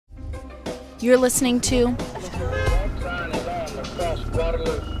You're listening to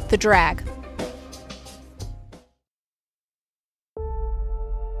The Drag.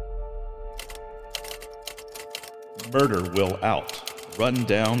 Murder will out. Run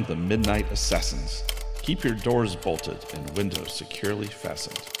down the midnight assassins. Keep your doors bolted and windows securely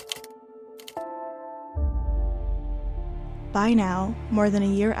fastened. By now, more than a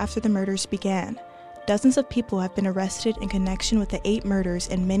year after the murders began, dozens of people have been arrested in connection with the 8 murders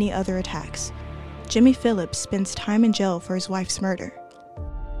and many other attacks. Jimmy Phillips spends time in jail for his wife's murder.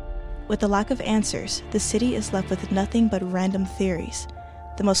 With the lack of answers, the city is left with nothing but random theories.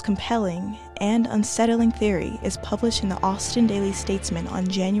 The most compelling and unsettling theory is published in the Austin Daily Statesman on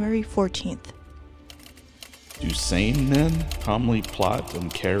January 14th. Do sane men calmly plot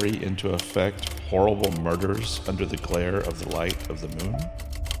and carry into effect horrible murders under the glare of the light of the moon?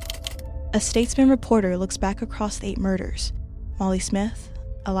 A Statesman reporter looks back across the 8 murders: Molly Smith,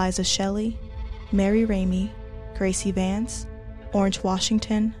 Eliza Shelley, Mary Ramey, Gracie Vance, Orange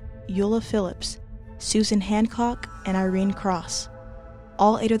Washington, Eula Phillips, Susan Hancock, and Irene Cross.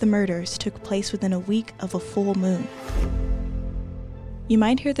 All 8 of the murders took place within a week of a full moon. You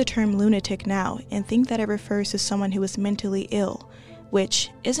might hear the term lunatic now and think that it refers to someone who is mentally ill, which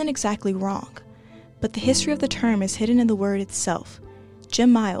isn't exactly wrong. But the history of the term is hidden in the word itself.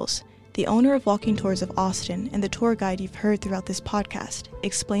 Jim Miles, the owner of Walking Tours of Austin and the tour guide you've heard throughout this podcast,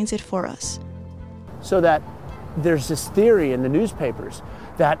 explains it for us. So that there's this theory in the newspapers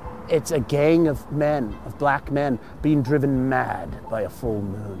that it's a gang of men, of black men, being driven mad by a full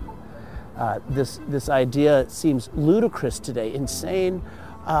moon. This idea seems ludicrous today, insane.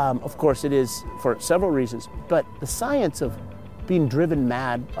 Of course it is for several reasons, but the science of being driven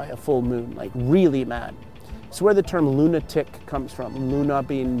mad by a full moon, like really mad, it's where the term lunatic comes from. Luna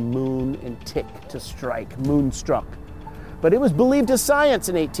being moon and tick, to strike, moonstruck. But it was believed as science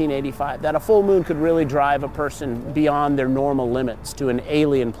in 1885 that a full moon could really drive a person beyond their normal limits to an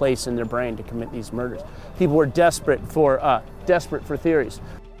alien place in their brain to commit these murders. People were desperate for theories.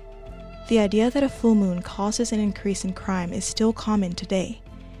 The idea that a full moon causes an increase in crime is still common today.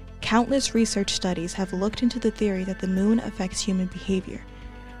 Countless research studies have looked into the theory that the moon affects human behavior,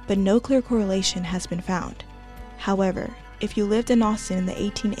 but no clear correlation has been found. However, if you lived in Austin in the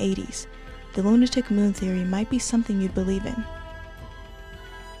 1880s, the lunatic moon theory might be something you'd believe in.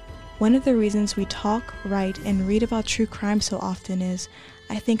 One of the reasons we talk, write, and read about true crime so often is,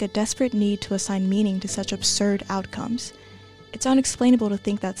 I think, a desperate need to assign meaning to such absurd outcomes. It's unexplainable to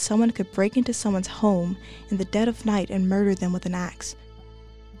think that someone could break into someone's home in the dead of night and murder them with an axe.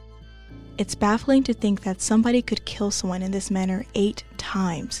 It's baffling to think that somebody could kill someone in this manner 8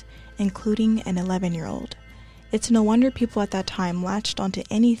 times, including an 11-year-old. It's no wonder people at that time latched onto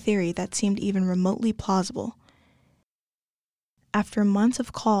any theory that seemed even remotely plausible. After months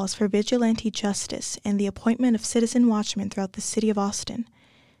of calls for vigilante justice and the appointment of citizen watchmen throughout the city of Austin,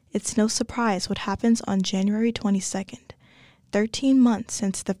 it's no surprise what happens on January 22nd, 13 months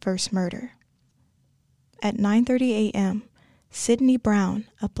since the first murder. At 9:30 a.m., Sidney Brown,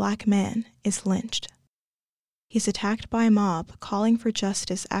 a black man, is lynched. He's attacked by a mob calling for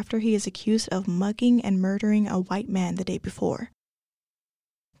justice after he is accused of mugging and murdering a white man the day before.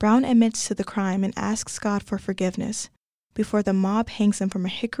 Brown admits to the crime and asks God for forgiveness before the mob hangs him from a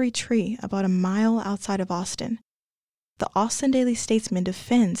hickory tree about a mile outside of Austin. The Austin Daily Statesman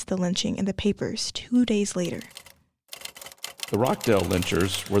defends the lynching in the papers 2 days later. The Rockdale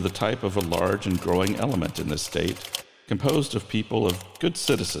lynchers were the type of a large and growing element in this state, composed of people of good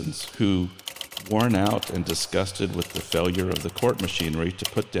citizens who, worn out and disgusted with the failure of the court machinery to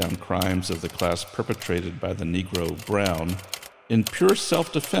put down crimes of the class perpetrated by the Negro Brown, in pure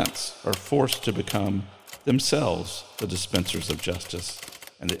self-defense are forced to become themselves the dispensers of justice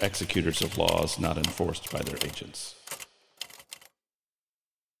and the executors of laws not enforced by their agents.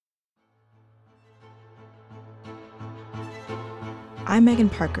 I'm Megan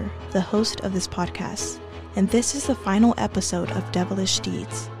Parker, the host of this podcast, and this is the final episode of Devilish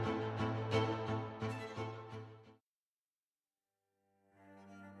Deeds.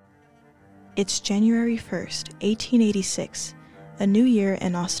 It's January 1st, 1886, a new year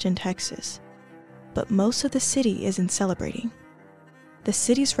in Austin, Texas. But most of the city isn't celebrating. The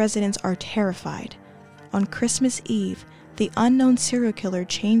city's residents are terrified. On Christmas Eve, the unknown serial killer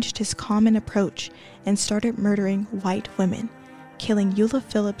changed his common approach and started murdering white women, killing Eula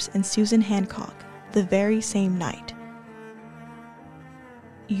Phillips and Susan Hancock the very same night.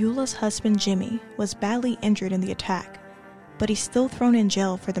 Eula's husband Jimmy was badly injured in the attack, but he's still thrown in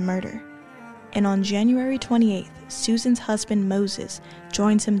jail for the murder. And on January 28th, Susan's husband Moses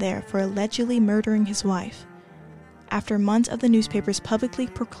joins him there for allegedly murdering his wife. After months of the newspapers publicly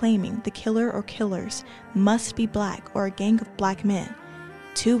proclaiming the killer or killers must be black or a gang of black men,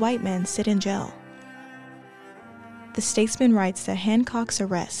 2 white men sit in jail. The Statesman writes that Hancock's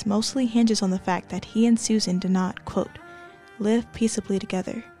arrest mostly hinges on the fact that he and Susan did not, quote, live peaceably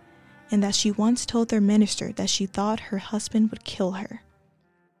together, and that she once told their minister that she thought her husband would kill her.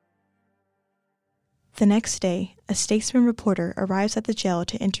 The next day, a Statesman reporter arrives at the jail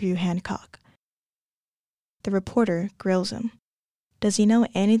to interview Hancock. The reporter grills him. Does he know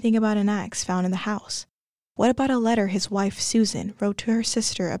anything about an axe found in the house? What about a letter his wife, Susan, wrote to her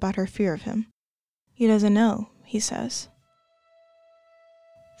sister about her fear of him? He doesn't know, he says.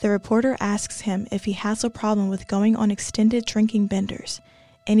 The reporter asks him if he has a problem with going on extended drinking benders,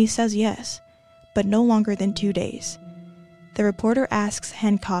 and he says yes, but no longer than 2 days. The reporter asks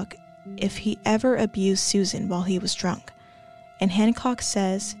Hancock if he ever abused Susan while he was drunk, and Hancock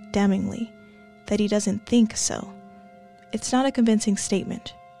says, damningly, that he doesn't think so. It's not a convincing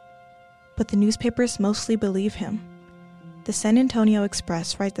statement, but the newspapers mostly believe him. The San Antonio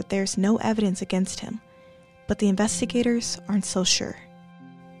Express writes that there's no evidence against him, but the investigators aren't so sure.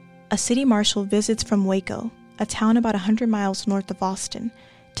 A city marshal visits from Waco, a town about 100 miles north of Austin,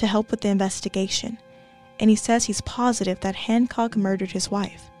 to help with the investigation, and he says he's positive that Hancock murdered his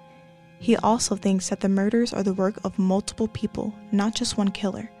wife. He also thinks that the murders are the work of multiple people, not just one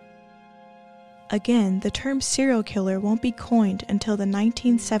killer. Again, the term serial killer won't be coined until the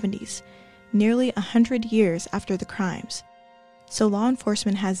 1970s, nearly 100 years after the crimes, so law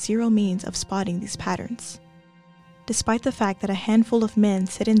enforcement has zero means of spotting these patterns. Despite the fact that a handful of men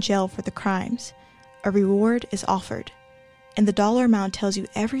sit in jail for the crimes, a reward is offered, and the dollar amount tells you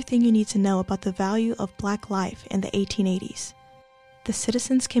everything you need to know about the value of black life in the 1880s. The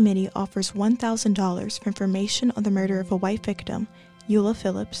Citizens Committee offers $1,000 for information on the murder of a white victim, Eula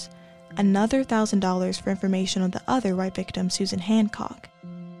Phillips, another $1,000 for information on the other white victim, Susan Hancock,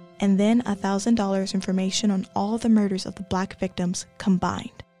 and then $1,000 information on all the murders of the black victims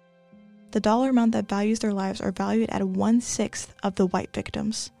combined. The dollar amount that values their lives are valued at 1/6 of the white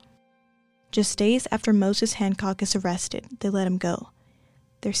victims. Just days after Moses Hancock is arrested, they let him go.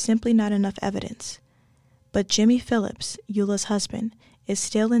 There's simply not enough evidence. But Jimmy Phillips, Eula's husband, is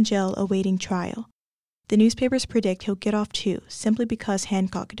still in jail awaiting trial. The newspapers predict he'll get off too, simply because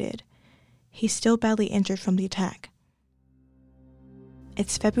Hancock did. He's still badly injured from the attack.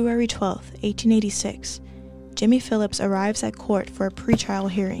 It's February 12, 1886. Jimmy Phillips arrives at court for a pretrial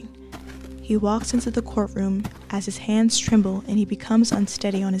hearing. He walks into the courtroom as his hands tremble and he becomes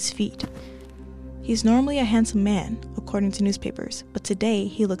unsteady on his feet. He's normally a handsome man, according to newspapers, but today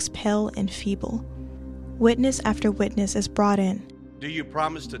he looks pale and feeble. Witness after witness is brought in. Do you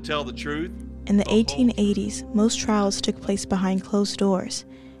promise to tell the truth? In the 1880s, most trials took place behind closed doors,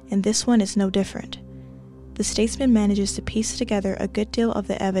 and this one is no different. The Statesman manages to piece together a good deal of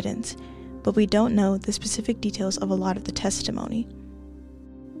the evidence, but we don't know the specific details of a lot of the testimony.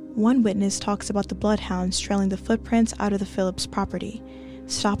 One witness talks about the bloodhounds trailing the footprints out of the Phillips property,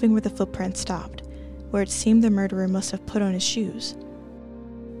 stopping where the footprints stopped, where it seemed the murderer must have put on his shoes.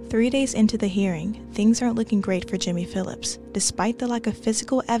 3 days into the hearing, things aren't looking great for Jimmy Phillips, despite the lack of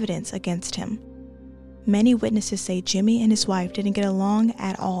physical evidence against him. Many witnesses say Jimmy and his wife didn't get along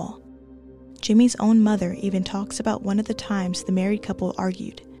at all. Jimmy's own mother even talks about one of the times the married couple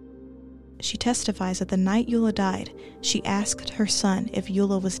argued. She testifies that the night Eula died, she asked her son if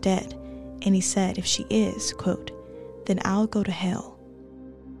Eula was dead, and he said if she is, quote, then I'll go to hell.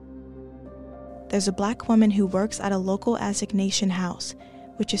 There's a black woman who works at a local assignation house,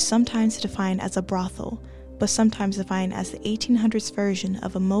 which is sometimes defined as a brothel, but sometimes defined as the 1800s version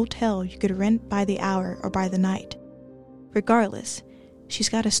of a motel you could rent by the hour or by the night. Regardless, she's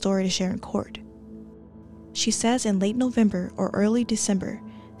got a story to share in court. She says in late November or early December,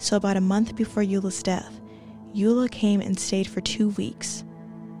 so about a month before Eula's death, Eula came and stayed for 2 weeks.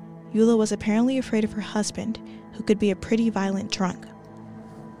 Eula was apparently afraid of her husband, who could be a pretty violent drunk.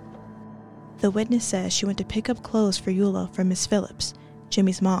 The witness says she went to pick up clothes for Eula from Miss Phillips,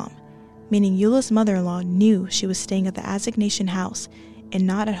 Jimmy's mom, meaning Eula's mother-in-law knew she was staying at the assignation house and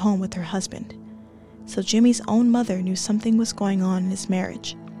not at home with her husband. So Jimmy's own mother knew something was going on in his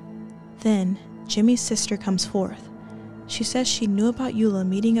marriage. Then, Jimmy's sister comes forth. She says she knew about Eula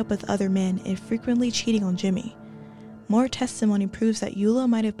meeting up with other men and frequently cheating on Jimmy. More testimony proves that Eula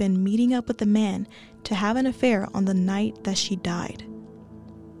might have been meeting up with the man to have an affair on the night that she died.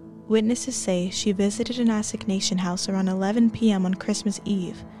 Witnesses say she visited an assignation house around 11 p.m. on Christmas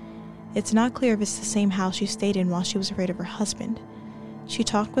Eve. It's not clear if it's the same house she stayed in while she was afraid of her husband. She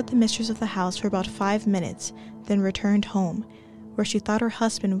talked with the mistress of the house for about 5 minutes, then returned home, where she thought her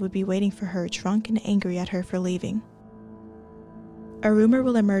husband would be waiting for her, drunk and angry at her for leaving. A rumor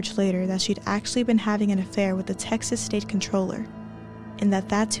will emerge later that she'd actually been having an affair with the Texas state controller, and that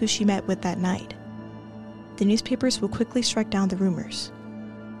that's who she met with that night. The newspapers will quickly strike down the rumors.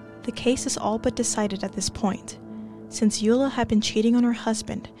 The case is all but decided at this point. Since Eula had been cheating on her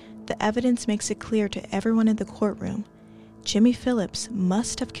husband, the evidence makes it clear to everyone in the courtroom Jimmy Phillips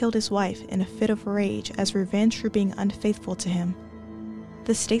must have killed his wife in a fit of rage as revenge for being unfaithful to him.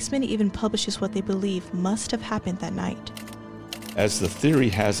 The Statesman even publishes what they believe must have happened that night. As the theory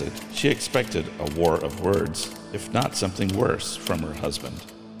has it, she expected a war of words, if not something worse, from her husband.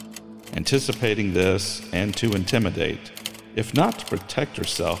 Anticipating this, and to intimidate, if not to protect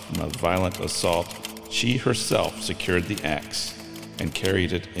herself from a violent assault, she herself secured the axe and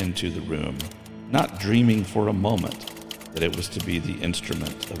carried it into the room, not dreaming for a moment that it was to be the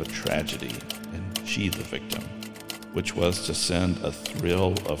instrument of a tragedy, and she the victim, which was to send a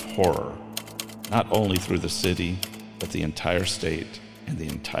thrill of horror, not only through the city, but the entire state and the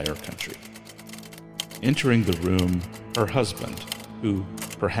entire country. Entering the room, her husband, who,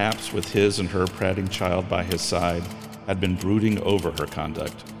 perhaps with his and her prating child by his side, had been brooding over her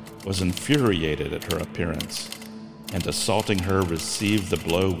conduct, was infuriated at her appearance, and assaulting her received the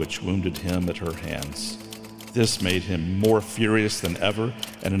blow which wounded him at her hands. This made him more furious than ever,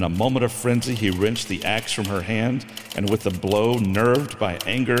 and in a moment of frenzy he wrenched the axe from her hand, and with the blow nerved by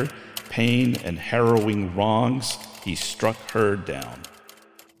anger, pain, and harrowing wrongs, he struck her down.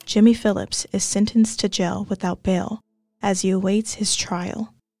 Jimmy Phillips is sentenced to jail without bail as he awaits his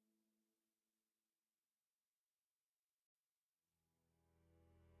trial.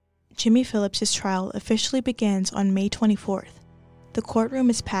 Jimmy Phillips' trial officially begins on May 24th. The courtroom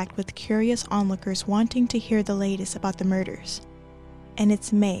is packed with curious onlookers wanting to hear the latest about the murders. And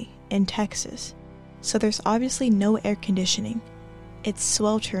it's May in Texas, so there's obviously no air conditioning. It's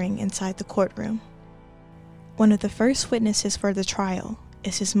sweltering inside the courtroom. One of the first witnesses for the trial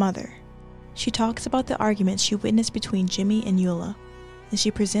is his mother. She talks about the argument she witnessed between Jimmy and Eula, and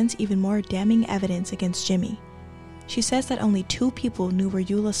she presents even more damning evidence against Jimmy. She says that only 2 people knew where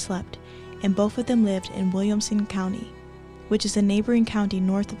Eula slept, and both of them lived in Williamson County, which is a neighboring county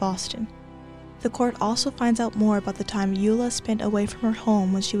north of Austin. The court also finds out more about the time Eula spent away from her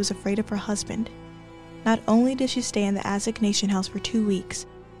home when she was afraid of her husband. Not only did she stay in the assignation house for 2 weeks,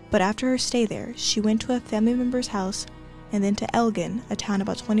 but after her stay there, she went to a family member's house and then to Elgin, a town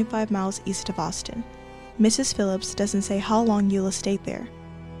about 25 miles east of Austin. Mrs. Phillips doesn't say how long Eula stayed there,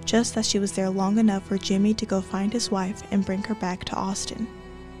 just that she was there long enough for Jimmy to go find his wife and bring her back to Austin.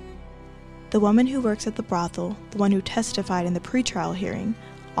 The woman who works at the brothel, the one who testified in the pretrial hearing,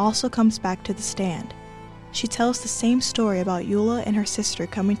 also comes back to the stand. She tells the same story about Eula and her sister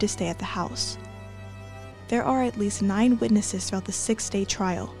coming to stay at the house. There are at least 9 witnesses throughout the 6-day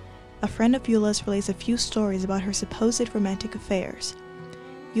trial. A friend of Eula's relays a few stories about her supposed romantic affairs.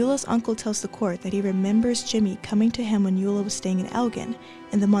 Eula's uncle tells the court that he remembers Jimmy coming to him when Eula was staying in Elgin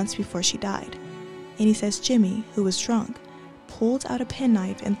in the months before she died. And he says Jimmy, who was drunk, pulled out a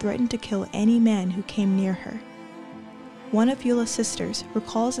penknife and threatened to kill any man who came near her. One of Eula's sisters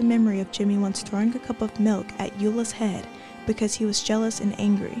recalls a memory of Jimmy once throwing a cup of milk at Eula's head because he was jealous and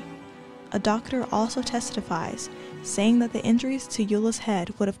angry. A doctor also testifies, saying that the injuries to Eula's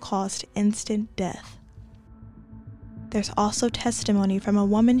head would have caused instant death. There's also testimony from a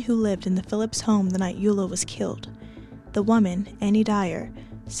woman who lived in the Phillips home the night Eula was killed. The woman, Annie Dyer,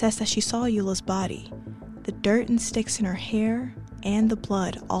 says that she saw Eula's body, the dirt and sticks in her hair, and the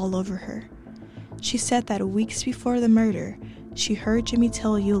blood all over her. She said that weeks before the murder, she heard Jimmy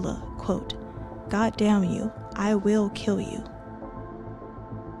tell Eula, quote, "God damn you, I will kill you."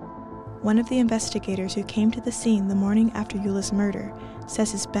 One of the investigators who came to the scene the morning after Eula's murder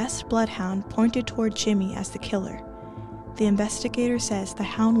says his best bloodhound pointed toward Jimmy as the killer. The investigator says the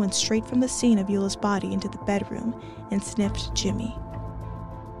hound went straight from the scene of Eula's body into the bedroom and sniffed Jimmy.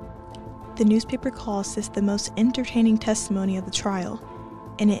 The newspaper calls this the most entertaining testimony of the trial,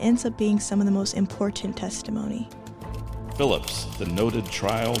 and it ends up being some of the most important testimony. Phillips, the noted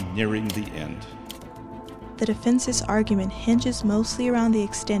trial nearing the end. The defense's argument hinges mostly around the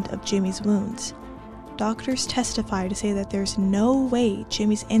extent of Jimmy's wounds. Doctors testify to say that there's no way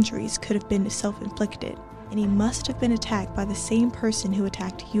Jimmy's injuries could have been self-inflicted, and he must have been attacked by the same person who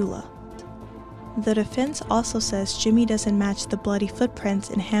attacked Eula. The defense also says Jimmy doesn't match the bloody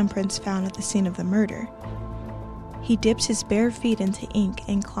footprints and handprints found at the scene of the murder. He dips his bare feet into ink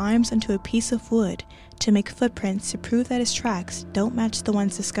and climbs onto a piece of wood to make footprints to prove that his tracks don't match the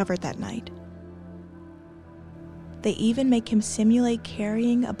ones discovered that night. They even make him simulate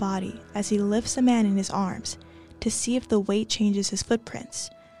carrying a body as he lifts a man in his arms to see if the weight changes his footprints.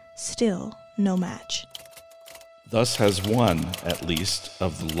 Still, no match. Thus has one, at least,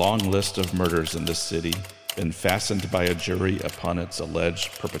 of the long list of murders in this city been fastened by a jury upon its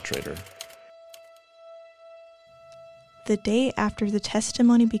alleged perpetrator. The day after the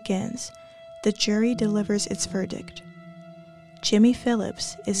testimony begins, the jury delivers its verdict. Jimmy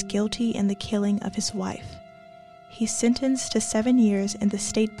Phillips is guilty in the killing of his wife. He's sentenced to 7 years in the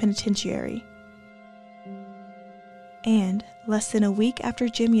state penitentiary. And, less than a week after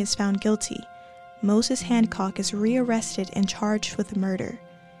Jimmy is found guilty, Moses Hancock is rearrested and charged with murder.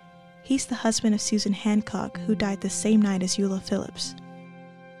 He's the husband of Susan Hancock, who died the same night as Eula Phillips.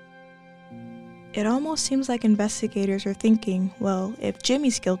 It almost seems like investigators are thinking, well, if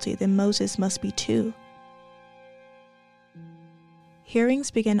Jimmy's guilty, then Moses must be too.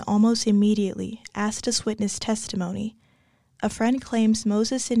 Hearings begin almost immediately, as does witness testimony. A friend claims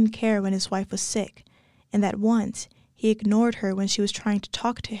Moses didn't care when his wife was sick, and that once he ignored her when she was trying to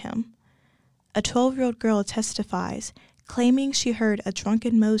talk to him. A 12-year-old girl testifies, claiming she heard a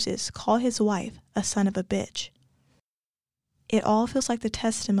drunken Moses call his wife a son of a bitch. It all feels like the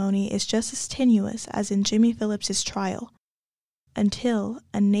testimony is just as tenuous as in Jimmy Phillips' trial, until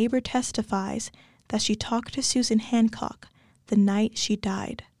a neighbor testifies that she talked to Susan Hancock the night she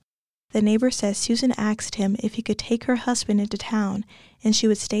died. The neighbor says Susan asked him if he could take her husband into town and she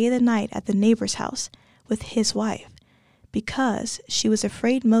would stay the night at the neighbor's house with his wife, because she was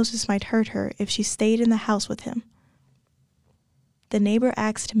afraid Moses might hurt her if she stayed in the house with him. The neighbor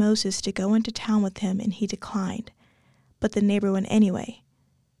asked Moses to go into town with him and he declined, but the neighbor went anyway.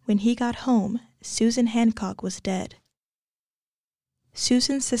 When he got home, Susan Hancock was dead.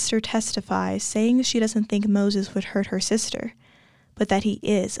 Susan's sister testifies, saying she doesn't think Moses would hurt her sister, but that he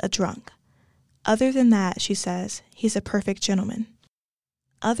is a drunk. Other than that, she says, he's a perfect gentleman.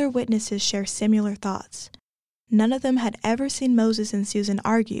 Other witnesses share similar thoughts. None of them had ever seen Moses and Susan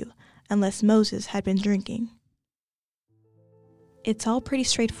argue unless Moses had been drinking. It's all pretty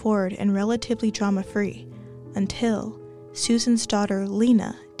straightforward and relatively drama-free until Susan's daughter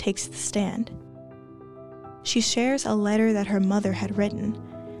Lena takes the stand. She shares a letter that her mother had written.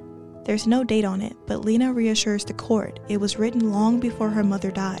 There's no date on it, but Lena reassures the court it was written long before her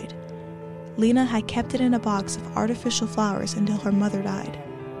mother died. Lena had kept it in a box of artificial flowers until her mother died.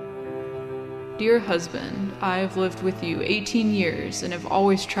 Dear husband, I have lived with you 18 years and have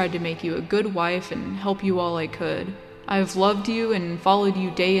always tried to make you a good wife and help you all I could. I have loved you and followed you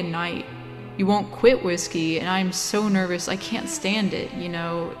day and night. You won't quit whiskey, and I'm so nervous I can't stand it, you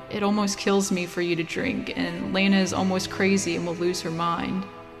know. It almost kills me for you to drink, and Lena is almost crazy and will lose her mind.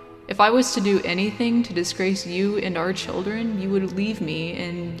 If I was to do anything to disgrace you and our children, you would leave me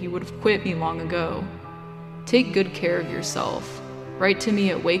and you would have quit me long ago. Take good care of yourself. Write to me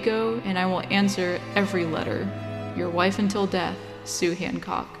at Waco, and I will answer every letter. Your wife until death, Sue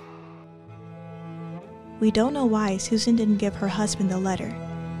Hancock. We don't know why Susan didn't give her husband the letter,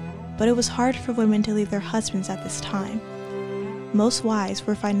 but it was hard for women to leave their husbands at this time. Most wives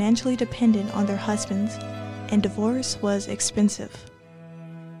were financially dependent on their husbands, and divorce was expensive.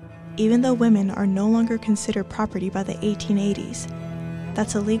 Even though women are no longer considered property by the 1880s,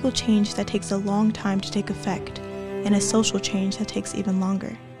 that's a legal change that takes a long time to take effect, and a social change that takes even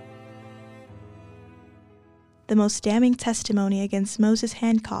longer. The most damning testimony against Moses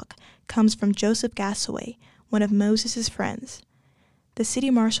Hancock comes from Joseph Gassaway, one of Moses' friends. The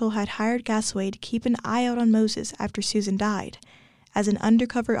city marshal had hired Gassaway to keep an eye out on Moses after Susan died, as an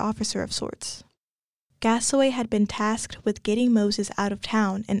undercover officer of sorts. Gassaway had been tasked with getting Moses out of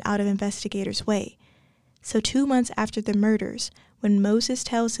town and out of investigators' way. So 2 months after the murders, when Moses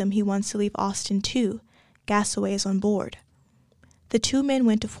tells him he wants to leave Austin too, Gassaway is on board. The two men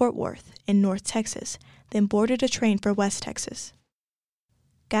went to Fort Worth in North Texas, then boarded a train for West Texas.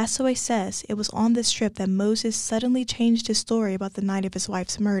 Gassaway says it was on this trip that Moses suddenly changed his story about the night of his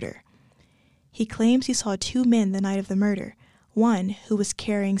wife's murder. He claims he saw 2 men the night of the murder, one who was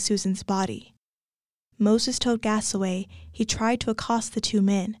carrying Susan's body. Moses told Gassaway he tried to accost the 2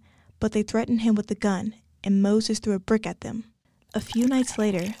 men, but they threatened him with a gun, and Moses threw a brick at them. A few nights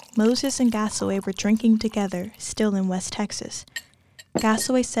later, Moses and Gassaway were drinking together, still in West Texas.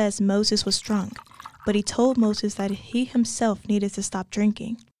 Gassaway says Moses was drunk, but he told Moses that he himself needed to stop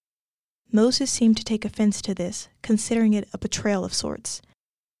drinking. Moses seemed to take offense to this, considering it a betrayal of sorts.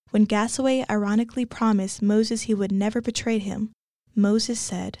 When Gassaway ironically promised Moses he would never betray him, Moses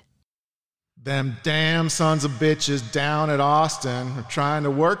said, "Them damn sons of bitches down at Austin are trying to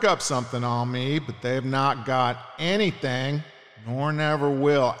work up something on me, but they've not got anything, nor never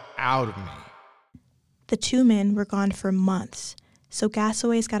will, out of me." The 2 men were gone for months, so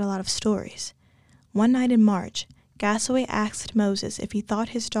Gassaway's got a lot of stories. One night in March, Gassaway asked Moses if he thought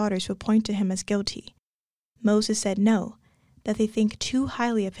his daughters would point to him as guilty. Moses said no, that they think too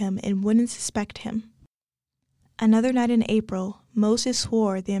highly of him and wouldn't suspect him. Another night in April, Moses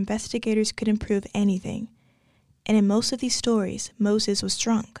swore the investigators couldn't prove anything, and in most of these stories, Moses was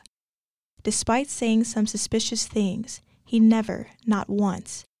drunk. Despite saying some suspicious things, he never, not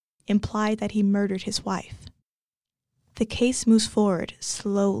once, implied that he murdered his wife. The case moves forward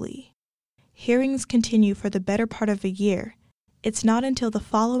slowly. Hearings continue for the better part of a year. It's not until the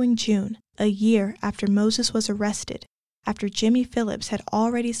following June, a year after Moses was arrested, after Jimmy Phillips had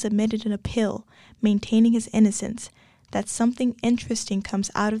already submitted an appeal maintaining his innocence, that something interesting comes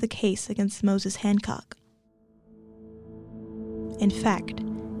out of the case against Moses Hancock. In fact,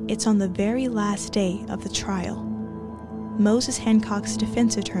 it's on the very last day of the trial. Moses Hancock's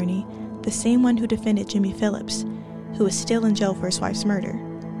defense attorney, the same one who defended Jimmy Phillips, who is still in jail for his wife's murder,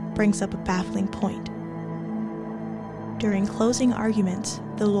 brings up a baffling point. During closing arguments,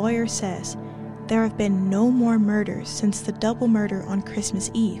 the lawyer says there have been no more murders since the double murder on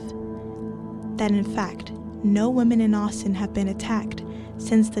Christmas Eve. That in fact, no women in Austin have been attacked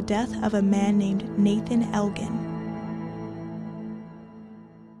since the death of a man named Nathan Elgin.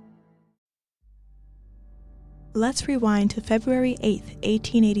 Let's rewind to February 8,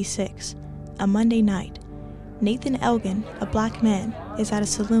 1886, a Monday night. Nathan Elgin, a black man, is at a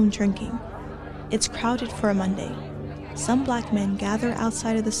saloon drinking. It's crowded for a Monday. Some black men gather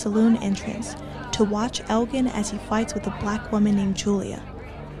outside of the saloon entrance to watch Elgin as he fights with a black woman named Julia.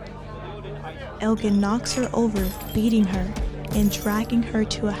 Elgin knocks her over, beating her, and dragging her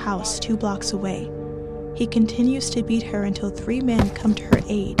to a house 2 blocks away. He continues to beat her until 3 men come to her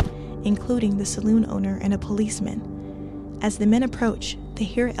aid, including the saloon owner and a policeman. As the men approach, they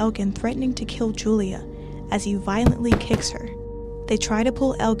hear Elgin threatening to kill Julia as he violently kicks her. They try to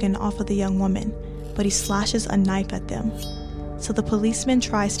pull Elgin off of the young woman, but he slashes a knife at them. So the policeman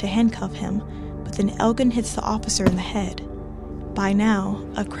tries to handcuff him, but then Elgin hits the officer in the head. By now,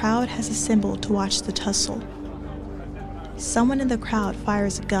 a crowd has assembled to watch the tussle. Someone in the crowd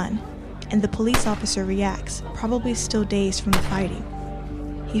fires a gun, and the police officer reacts, probably still dazed from the fighting.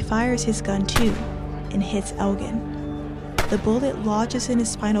 He fires his gun too, and hits Elgin. The bullet lodges in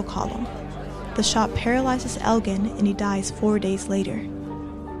his spinal column. The shot paralyzes Elgin, and he dies 4 days later.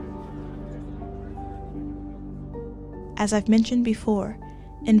 As I've mentioned before,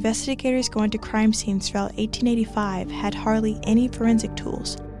 investigators going to crime scenes throughout 1885 had hardly any forensic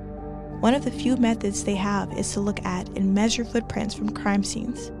tools. One of the few methods they have is to look at and measure footprints from crime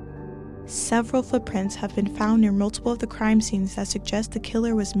scenes. Several footprints have been found near multiple of the crime scenes that suggest the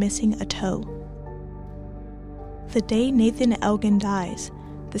killer was missing a toe. The day Nathan Elgin dies,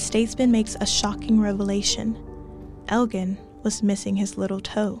 the statesman makes a shocking revelation. Elgin was missing his little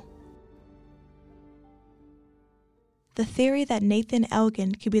toe. The theory that Nathan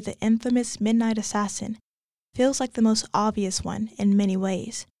Elgin could be the infamous Midnight Assassin feels like the most obvious one in many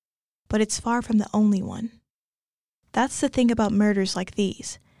ways, but it's far from the only one. That's the thing about murders like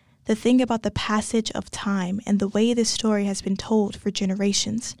these, the thing about the passage of time and the way this story has been told for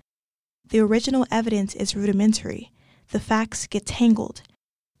generations. The original evidence is rudimentary, the facts get tangled.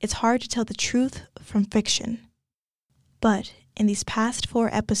 It's hard to tell the truth from fiction. But in these past 4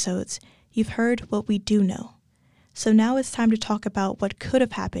 episodes, you've heard what we do know. So now it's time to talk about what could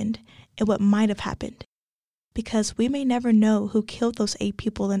have happened and what might have happened. Because we may never know who killed those 8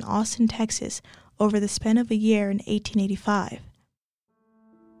 people in Austin, Texas over the span of a year in 1885.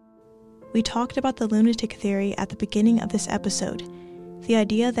 We talked about the lunatic theory at the beginning of this episode, the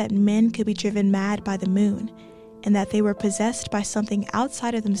idea that men could be driven mad by the moon, and that they were possessed by something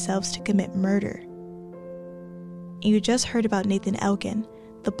outside of themselves to commit murder. And you just heard about Nathan Elgin,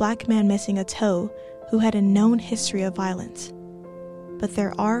 the black man missing a toe who had a known history of violence. But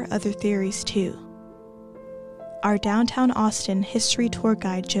there are other theories too. Our downtown Austin history tour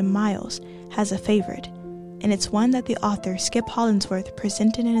guide Jim Miles has a favorite, and it's one that the author Skip Hollandsworth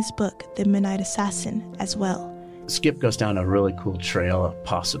presented in his book The Midnight Assassin as well. Skip goes down a really cool trail of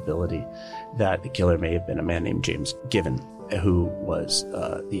possibility that the killer may have been a man named James Given, who was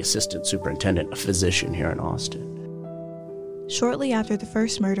the assistant superintendent, a physician here in Austin. Shortly after the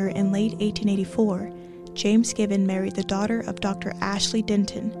first murder in late 1884, James Given married the daughter of Dr. Ashley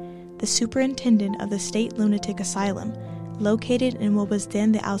Denton, the superintendent of the State Lunatic Asylum, located in what was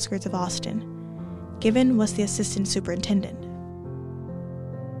then the outskirts of Austin. Given was the assistant superintendent.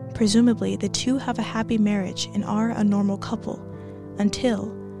 Presumably, the two have a happy marriage and are a normal couple,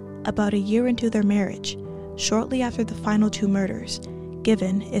 until, about a year into their marriage, shortly after the final 2 murders,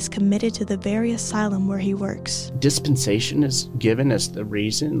 Given is committed to the very asylum where he works. Dispensation is given as the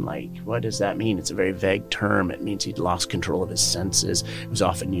reason. Like, what does that mean? It's a very vague term. It means he'd lost control of his senses. It was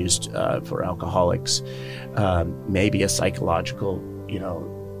often used for alcoholics, maybe a psychological,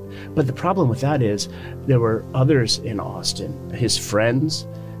 But the problem with that is there were others in Austin, his friends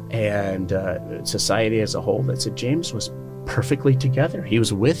and society as a whole, that said James was perfectly together. He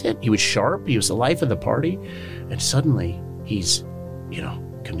was with it. He was sharp. He was the life of the party. And suddenly he's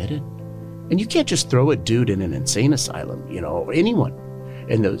committed. And you can't just throw a dude in an insane asylum, or anyone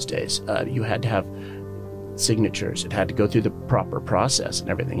in those days. You had to have signatures. It had to go through the proper process and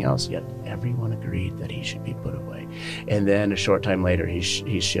everything else. Yet everyone agreed that he should be put away. And then a short time later,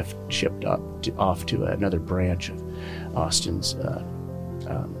 he's shipped off to another branch of Austin's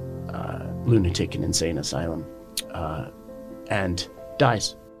lunatic and insane asylum and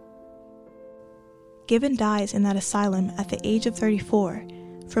dies. Given dies in that asylum at the age of 34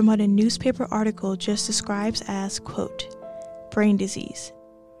 from what a newspaper article just describes as, quote, brain disease.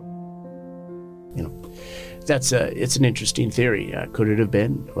 It's an interesting theory. Could it have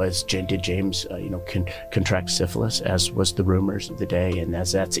been? Did James, contract syphilis, as was the rumors of the day, and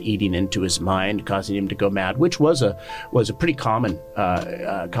as that's eating into his mind, causing him to go mad, which was a pretty common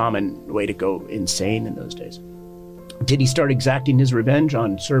way to go insane in those days. Did he start exacting his revenge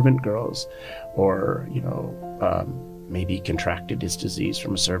on servant girls, or maybe he contracted his disease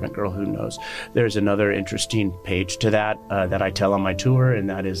from a servant girl? Who knows? There's another interesting page to that that I tell on my tour, and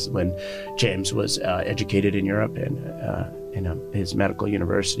that is when James was educated in Europe and in his medical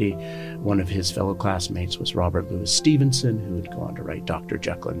university. One of his fellow classmates was Robert Louis Stevenson, who would go on to write Dr.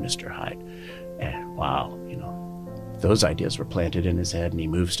 Jekyll and Mr. Hyde. And wow, those ideas were planted in his head, and he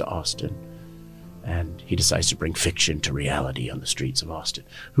moves to Austin. And he decides to bring fiction to reality on the streets of Austin.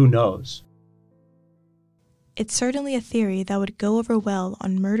 Who knows? It's certainly a theory that would go over well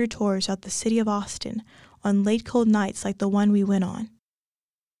on murder tours out the city of Austin on late cold nights like the one we went on.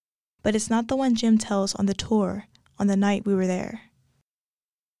 But it's not the one Jim tells on the tour on the night we were there.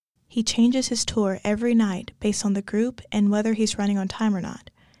 He changes his tour every night based on the group and whether he's running on time or not.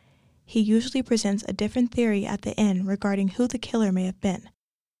 He usually presents a different theory at the end regarding who the killer may have been.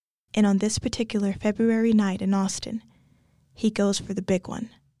 And on this particular February night in Austin, he goes for the big one.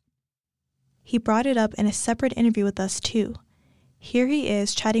 He brought it up in a separate interview with us too. Here he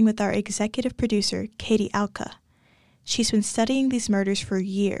is chatting with our executive producer, Katie Alka. She's been studying these murders for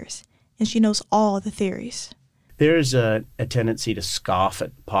years, and she knows all the theories. There's a tendency to scoff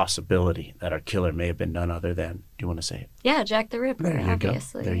at the possibility that our killer may have been none other than, do you want to say it? Yeah, Jack the Ripper, there you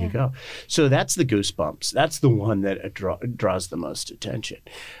obviously. Go. There you go. So that's the goosebumps. That's the one that draws the most attention.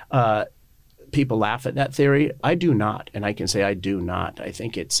 People laugh at that theory. I do not, and I can say I do not. I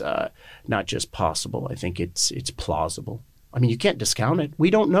think it's not just possible. I think it's plausible. I mean, you can't discount it. We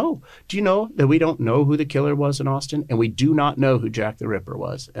don't know. Do you know that we don't know who the killer was in Austin? And we do not know who Jack the Ripper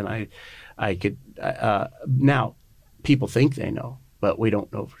was. And I could now, people think they know, but we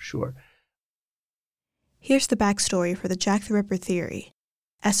don't know for sure. Here's the backstory for the Jack the Ripper theory.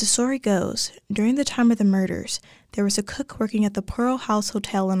 As the story goes, during the time of the murders, there was a cook working at the Pearl House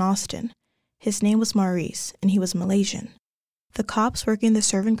Hotel in Austin. His name was Maurice, and he was Malaysian. The cops working the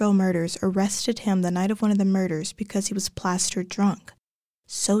servant girl murders arrested him the night of one of the murders because he was plastered drunk.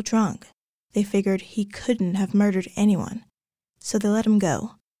 So drunk, they figured he couldn't have murdered anyone. So they let him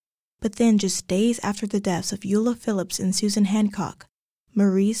go. But then, just days after the deaths of Eula Phillips and Susan Hancock,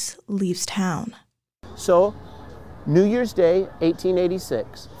 Maurice leaves town. So, New Year's Day,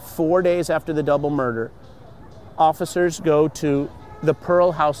 1886, 4 days after the double murder, officers go to the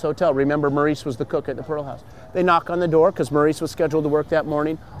Pearl House Hotel. Remember, Maurice was the cook at the Pearl House. They knock on the door because Maurice was scheduled to work that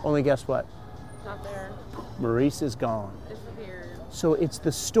morning. Only guess what? Not there. Maurice is gone. Disappeared. So it's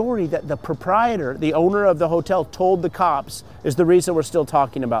the story that the proprietor, the owner of the hotel, told the cops is the reason we're still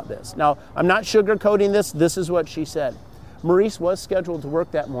talking about this. Now, I'm not sugarcoating this. This is what she said. Maurice was scheduled to work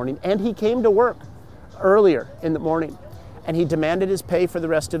that morning, and he came to work earlier in the morning, and he demanded his pay for the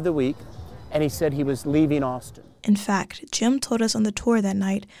rest of the week, and he said he was leaving Austin. In fact, Jim told us on the tour that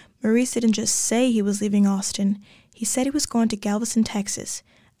night, Maurice didn't just say he was leaving Austin, he said he was going to Galveston, Texas,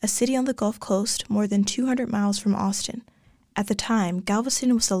 a city on the Gulf Coast more than 200 miles from Austin. At the time,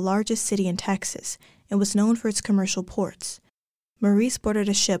 Galveston was the largest city in Texas and was known for its commercial ports. Maurice boarded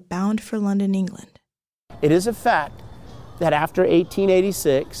a ship bound for London, England. It is a fact that after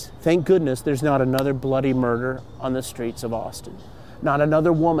 1886, thank goodness there's not another bloody murder on the streets of Austin. Not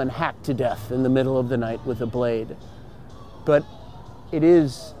another woman hacked to death in the middle of the night with a blade. But it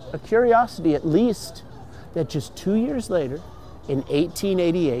is a curiosity, at least, that just 2 years later, in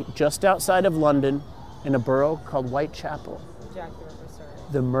 1888, just outside of London, in a borough called Whitechapel,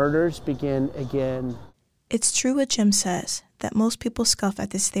 The murders begin again. It's true what Jim says, that most people scoff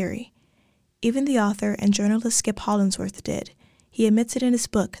at this theory. Even the author and journalist Skip Hollandsworth did. He admits it in his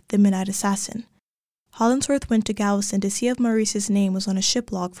book, The Midnight Assassin. Hollandsworth went to Galveston to see if Maurice's name was on a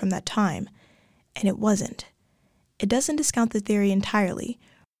ship log from that time, and it wasn't. It doesn't discount the theory entirely.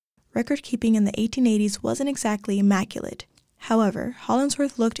 Record-keeping in the 1880s wasn't exactly immaculate. However,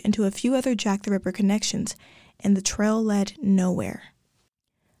 Hollandsworth looked into a few other Jack the Ripper connections, and the trail led nowhere.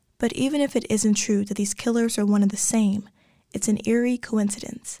 But even if it isn't true that these killers are one and the same, it's an eerie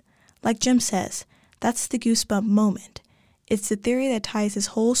coincidence. Like Jim says, that's the goosebump moment. It's the theory that ties this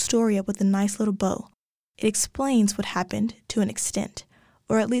whole story up with a nice little bow. It explains what happened to an extent,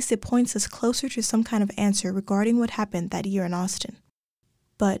 or at least it points us closer to some kind of answer regarding what happened that year in Austin.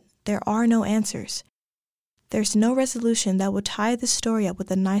 But there are no answers. There's no resolution that would tie this story up with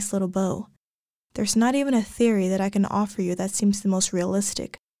a nice little bow. There's not even a theory that I can offer you that seems the most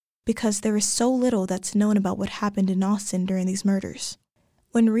realistic, because there is so little that's known about what happened in Austin during these murders.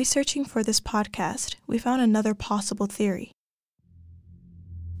 When researching for this podcast, we found another possible theory.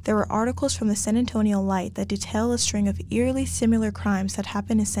 There were articles from the San Antonio Light that detail a string of eerily similar crimes that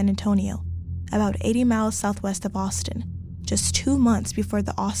happened in San Antonio, about 80 miles southwest of Austin, just 2 months before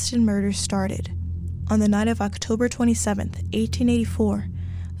the Austin murders started. On the night of October 27, 1884,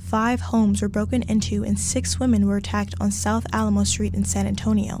 5 homes were broken into and 6 women were attacked on South Alamo Street in San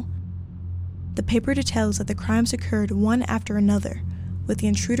Antonio. The paper details that the crimes occurred one after another, with the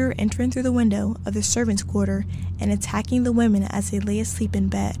intruder entering through the window of the servants' quarter and attacking the women as they lay asleep in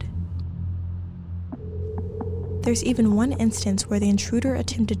bed. There's even one instance where the intruder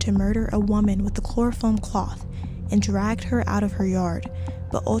attempted to murder a woman with a chloroform cloth and dragged her out of her yard,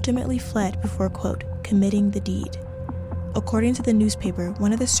 but ultimately fled before, quote, committing the deed. According to the newspaper,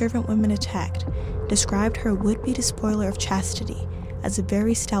 one of the servant women attacked described her would-be despoiler of chastity as a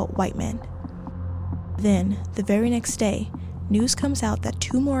very stout white man. Then, the very next day, news comes out that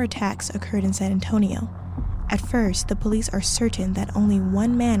 2 more attacks occurred in San Antonio. At first, the police are certain that only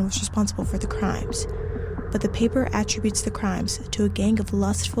one man was responsible for the crimes, but the paper attributes the crimes to a gang of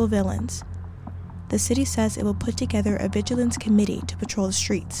lustful villains. The city says it will put together a vigilance committee to patrol the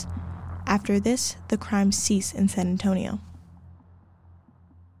streets. After this, the crimes cease in San Antonio.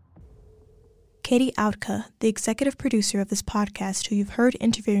 Katie Autka, the executive producer of this podcast who you've heard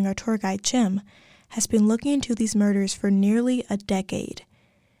interviewing our tour guide Jim, has been looking into these murders for nearly a decade.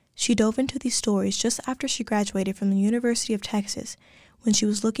 She dove into these stories just after she graduated from the University of Texas, when she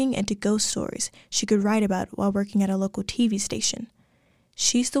was looking into ghost stories she could write about while working at a local TV station.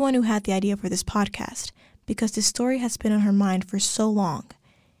 She's the one who had the idea for this podcast, because this story has been on her mind for so long.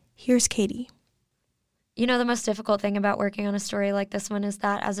 Here's Katie. You know, the most difficult thing about working on a story like this one is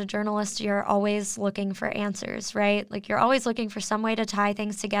that as a journalist, you're always looking for answers, right? Like you're always looking for some way to tie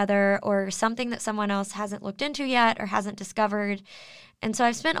things together or something that someone else hasn't looked into yet or hasn't discovered. And so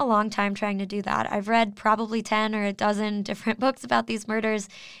I've spent a long time trying to do that. I've read probably 10 or a dozen different books about these murders,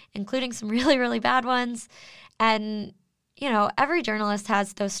 including some really, really bad ones. And, you know, every journalist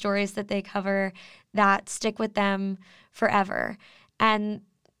has those stories that they cover that stick with them forever. And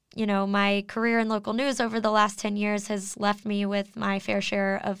you know, my career in local news over the last 10 years has left me with my fair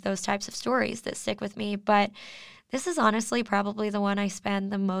share of those types of stories that stick with me. But this is honestly probably the one I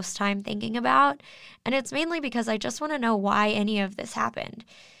spend the most time thinking about. And it's mainly because I just want to know why any of this happened.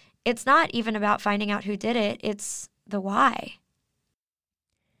 It's not even about finding out who did it. It's the why.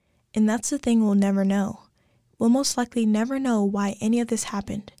 And that's the thing we'll never know. We'll most likely never know why any of this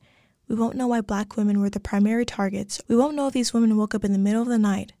happened. We won't know why Black women were the primary targets. We won't know if these women woke up in the middle of the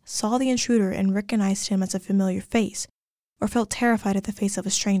night, saw the intruder and recognized him as a familiar face, or felt terrified at the face of a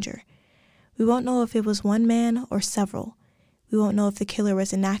stranger. We won't know if it was one man or several. We won't know if the killer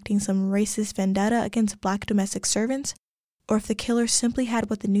was enacting some racist vendetta against Black domestic servants, or if the killer simply had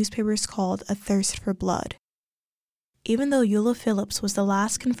what the newspapers called a thirst for blood. Even though Eula Phillips was the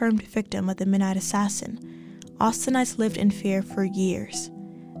last confirmed victim of the Midnight Assassin, Austinites lived in fear for years.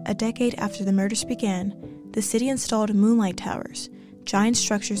 A decade after the murders began, the city installed moonlight towers, giant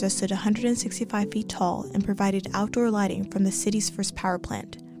structures that stood 165 feet tall and provided outdoor lighting from the city's first power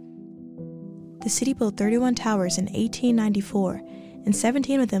plant. The city built 31 towers in 1894, and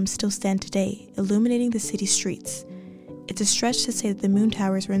 17 of them still stand today, illuminating the city's streets. It's a stretch to say that the moon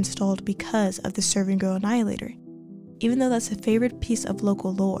towers were installed because of the Serving Girl Annihilator, even though that's a favorite piece of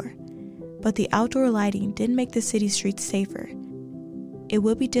local lore. But the outdoor lighting didn't make the city's streets safer. It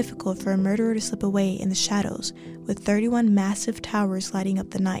would be difficult for a murderer to slip away in the shadows with 31 massive towers lighting up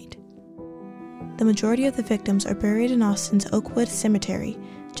the night. The majority of the victims are buried in Austin's Oakwood Cemetery,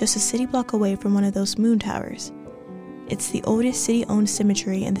 just a city block away from one of those moon towers. It's the oldest city-owned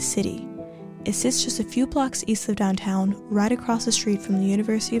cemetery in the city. It sits just a few blocks east of downtown, right across the street from the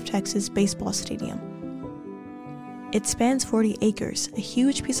University of Texas baseball stadium. It spans 40 acres, a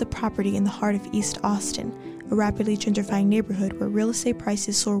huge piece of property in the heart of East Austin, a rapidly gentrifying neighborhood where real estate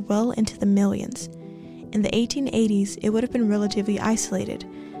prices soar well into the millions. In the 1880s, it would have been relatively isolated,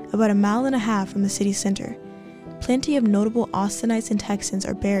 about a mile and a half from the city center. Plenty of notable Austinites and Texans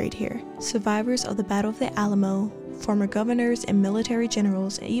are buried here, survivors of the Battle of the Alamo, former governors and military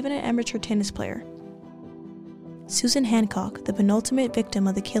generals, and even an amateur tennis player. Susan Hancock, the penultimate victim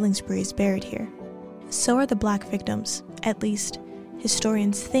of the killing spree, is buried here. So are the black victims. At least,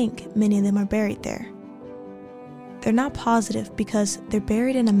 historians think many of them are buried there. They're not positive because they're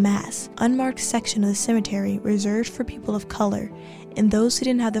buried in a mass, unmarked section of the cemetery reserved for people of color and those who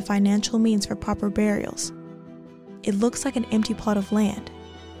didn't have the financial means for proper burials. It looks like an empty plot of land.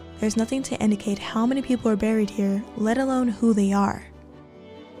 There's nothing to indicate how many people are buried here, let alone who they are.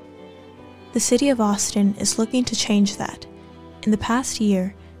 The city of Austin is looking to change that. In the past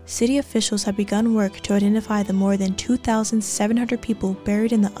year, city officials have begun work to identify the more than 2,700 people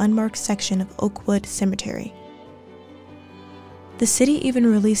buried in the unmarked section of Oakwood Cemetery. The city even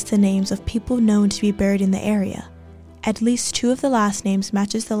released the names of people known to be buried in the area. At least 2 of the last names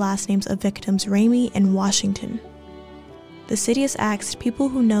matches the last names of victims Ramey and Washington. The city has asked people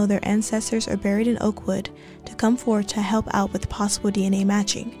who know their ancestors are buried in Oakwood to come forward to help out with possible DNA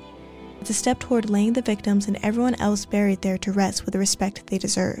matching. It's a step toward laying the victims and everyone else buried there to rest with the respect they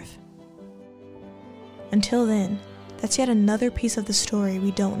deserve. Until then, that's yet another piece of the story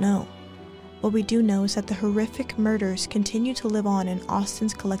we don't know. What we do know is that the horrific murders continue to live on in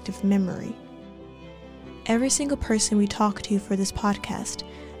Austin's collective memory. Every single person we talk to for this podcast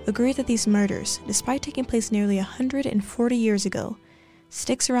agree that these murders, despite taking place nearly 140 years ago,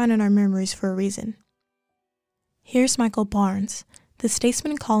 sticks around in our memories for a reason. Here's Michael Barnes, the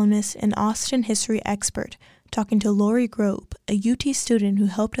Statesman columnist and Austin history expert, talking to Lori Grobe, a UT student who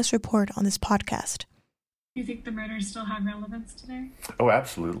helped us report on this podcast. Do you think the murders still have relevance today? Oh,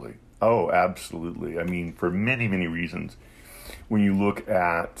 absolutely. I mean, for many, many reasons. When you look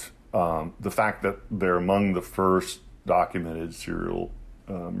at the fact that they're among the first documented serial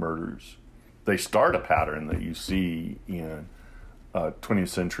murders, they start a pattern that you see in 20th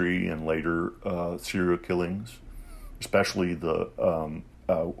century and later serial killings, especially the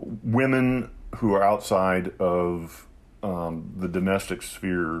women who are outside of the domestic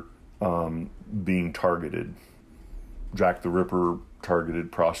sphere being targeted. Jack the Ripper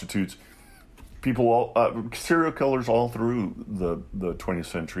targeted prostitutes. People, serial killers all through the 20th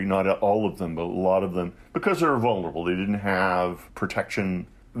century, not all of them, but a lot of them, because they were vulnerable. They didn't have protection.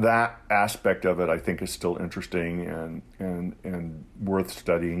 That aspect of it, I think, is still interesting and worth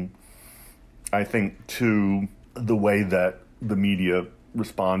studying. I think, too, the way that the media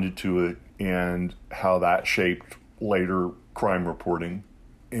responded to it and how that shaped later crime reporting.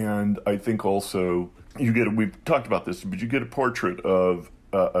 And I think also, we've talked about this, but you get a portrait of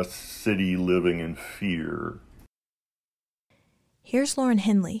a city living in fear. Here's Lauren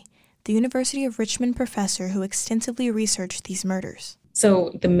Henley, the University of Richmond professor who extensively researched these murders.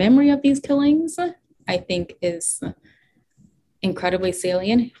 So the memory of these killings, I think, is incredibly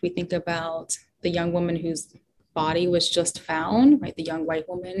salient. If we think about the young woman whose body was just found, right? The young white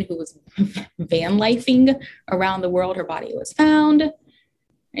woman who was van lifing around the world, her body was found.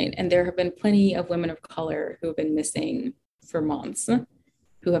 Right? And there have been plenty of women of color who have been missing for months,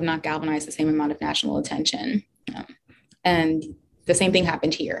 who have not galvanized the same amount of national attention. And the same thing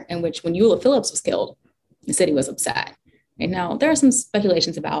happened here, in which when Eula Phillips was killed, the city was upset. And now there are some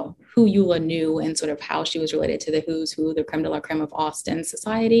speculations about who Eula knew and sort of how she was related to the who's who, the creme de la creme of Austin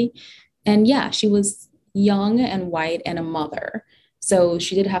society. And yeah, she was young and white and a mother. So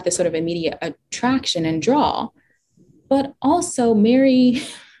she did have this sort of immediate attraction and draw. But also Mary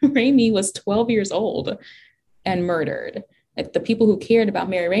Ramey was 12 years old and murdered. Like, the people who cared about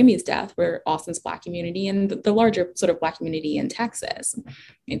Mary Ramey's death were Austin's Black community and the larger sort of Black community in Texas.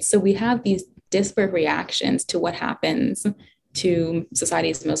 And so we have these disparate reactions to what happens to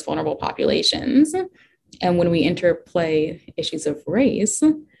society's most vulnerable populations. And when we interplay issues of race,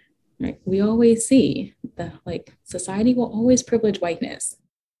 right, we always see that society will always privilege whiteness.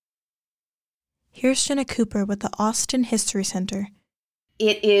 Here's Jenna Cooper with the Austin History Center.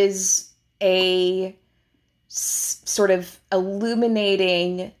 It is a sort of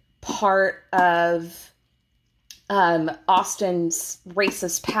illuminating part of Austin's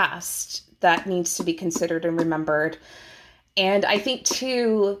racist past that needs to be considered and remembered. And I think,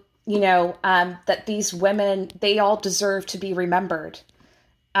 too, that these women, they all deserve to be remembered,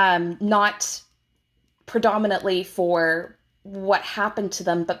 not predominantly for what happened to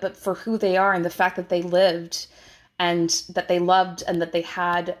them, but for who they are and the fact that they lived and that they loved and that they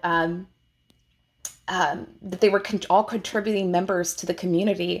had, that they were all contributing members to the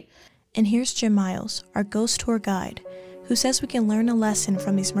community. And here's Jim Miles, our ghost tour guide, who says we can learn a lesson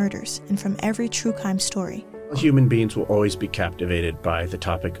from these murders and from every true crime story. Human beings will always be captivated by the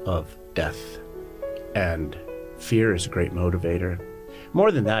topic of death, and fear is a great motivator.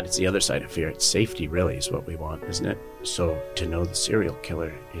 More than that, it's the other side of fear. It's safety, really, is what we want, isn't it? So to know the serial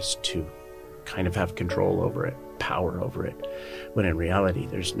killer is to kind of have control over it, power over it, when in reality,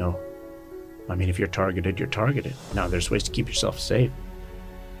 there's no... I mean, if you're targeted, you're targeted. Now, there's ways to keep yourself safe.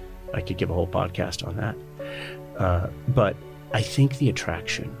 I could give a whole podcast on that. But I think the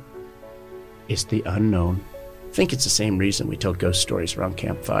attraction is the unknown. I think it's the same reason we tell ghost stories around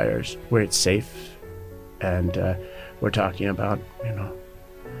campfires, where it's safe, and we're talking about,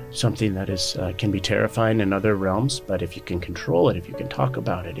 something that is can be terrifying in other realms, but if you can control it, if you can talk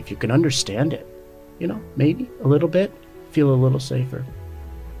about it, if you can understand it, maybe a little bit, feel a little safer,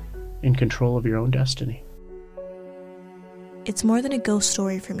 in control of your own destiny. It's more than a ghost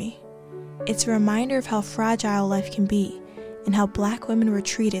story for me. It's a reminder of how fragile life can be and how Black women were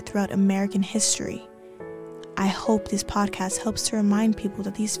treated throughout American history. I hope this podcast helps to remind people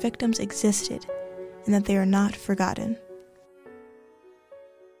that these victims existed and that they are not forgotten.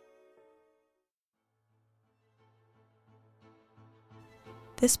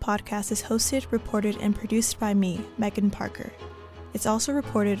 This podcast is hosted, reported, and produced by me, Megan Parker. It's also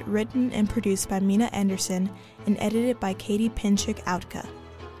reported, written, and produced by Mina Anderson and edited by Katie Pinchik-Autka.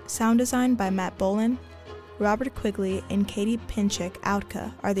 Sound design by Matt Boland. Robert Quigley and Katie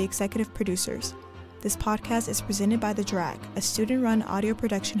Pinchik-Autka are the executive producers. This podcast is presented by The Drag, a student-run audio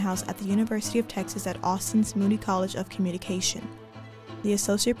production house at the University of Texas at Austin's Moody College of Communication. The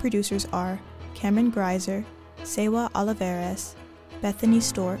associate producers are Cameron Greiser, Sewa Olivares, Bethany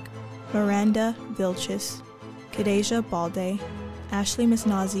Stork, Miranda Vilchis, Kadeja Balde, Ashley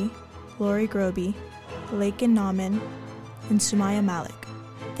Misnazi, Lori Groby, Lakin Nauman, and Sumaya Malik.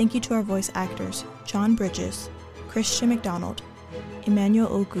 Thank you to our voice actors, John Bridges, Christian McDonald, Emmanuel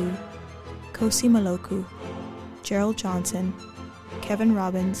Ogu, Kosi Maloku, Gerald Johnson, Kevin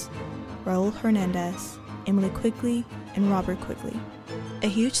Robbins, Raul Hernandez, Emily Quigley, and Robert Quigley. A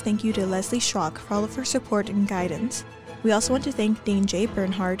huge thank you to Leslie Schrock for all of her support and guidance. We also want to thank Dean J.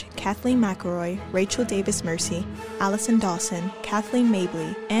 Bernhardt, Kathleen McElroy, Rachel Davis Mercy, Allison Dawson, Kathleen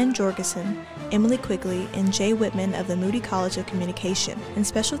Mabley, Ann Jorgensen, Emily Quigley, and Jay Whitman of the Moody College of Communication. And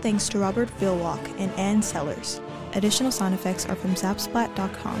special thanks to Robert Vilwalk and Ann Sellers. Additional sound effects are from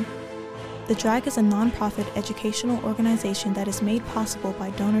Zapsplat.com. The Drag is a nonprofit educational organization that is made possible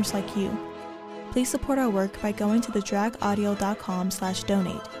by donors like you. Please support our work by going to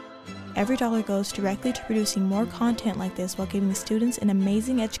thedragaudio.com/donate. Every dollar goes directly to producing more content like this while giving students an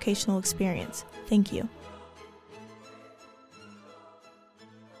amazing educational experience. Thank you.